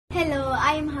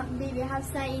I am Bibi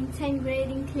Habsa in 10th grade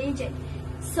in collegiate.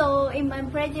 So in my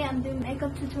project, I'm doing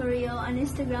makeup tutorial on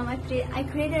Instagram. I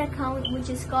created an account which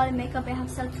is called Makeup by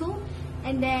Habsa 2,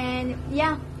 and then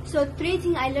yeah. So 3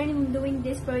 things I learned in doing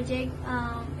this project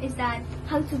is that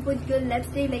how to put good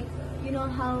lipstick, like you know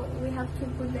how we have to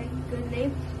put like good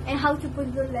lip, and how to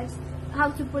put good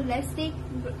lipstick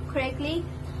correctly.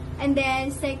 And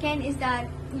then second is that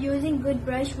using good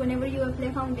brush. Whenever you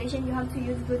apply foundation, you have to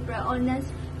use good brush, or else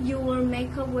your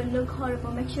makeup will look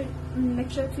horrible. Make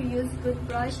sure to use good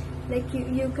brush. Like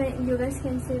you guys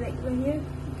can see like right here.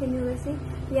 Can you guys see?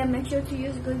 Yeah, make sure to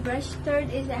use good brush. Third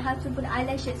is I have to put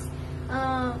eyelashes.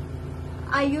 I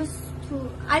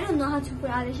don't know how to put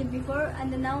eyelashes before,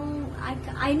 and then now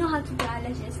I know how to put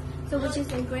eyelashes. So which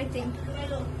is a great thing.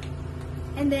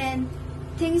 And then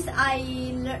things I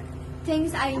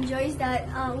enjoy is that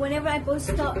whenever I post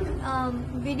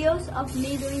videos of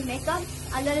me doing makeup,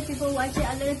 a lot of people watch it.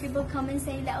 A lot of people comment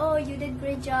saying that, oh, you did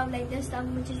great job, like this stuff,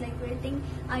 which is like great thing.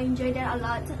 I enjoyed that a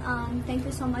lot. Thank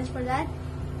you so much for that.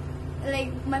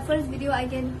 Like my first video, I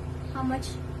get how much?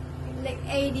 Like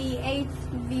 88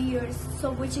 viewers,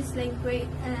 so which is like great.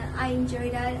 I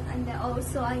enjoy that, and then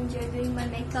also I enjoy doing my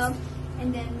makeup,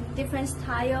 and then different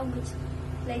style, which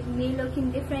like me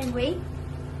looking different way,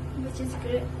 which is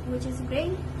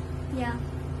great. Yeah,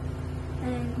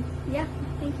 and yeah,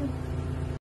 thank you.